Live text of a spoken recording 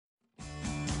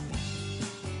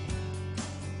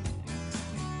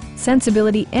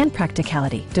Sensibility and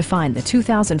practicality define the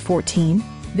 2014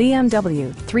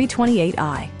 BMW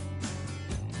 328i.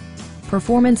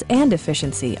 Performance and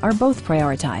efficiency are both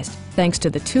prioritized thanks to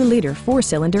the 2-liter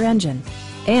 4-cylinder engine.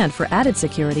 And for added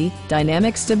security,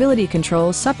 dynamic stability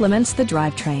control supplements the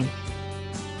drivetrain.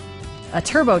 A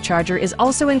turbocharger is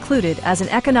also included as an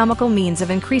economical means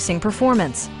of increasing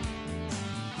performance.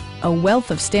 A wealth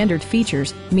of standard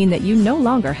features mean that you no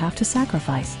longer have to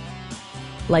sacrifice,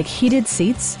 like heated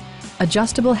seats,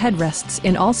 adjustable headrests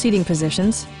in all seating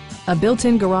positions, a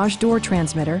built-in garage door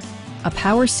transmitter, a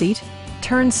power seat,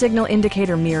 turn signal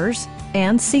indicator mirrors,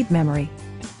 and seat memory.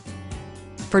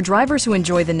 For drivers who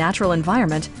enjoy the natural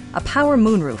environment, a power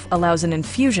moonroof allows an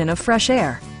infusion of fresh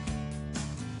air.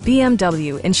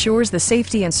 BMW ensures the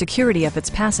safety and security of its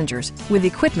passengers with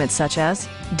equipment such as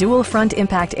dual front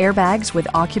impact airbags with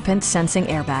occupant sensing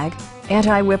airbag,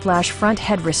 anti-whiplash front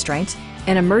head restraint,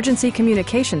 an emergency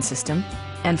communication system,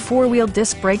 and 4-wheel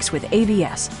disc brakes with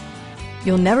ABS.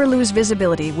 You'll never lose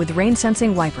visibility with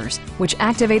rain-sensing wipers, which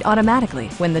activate automatically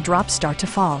when the drops start to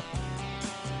fall.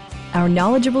 Our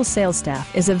knowledgeable sales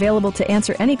staff is available to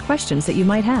answer any questions that you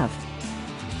might have.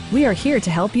 We are here to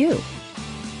help you.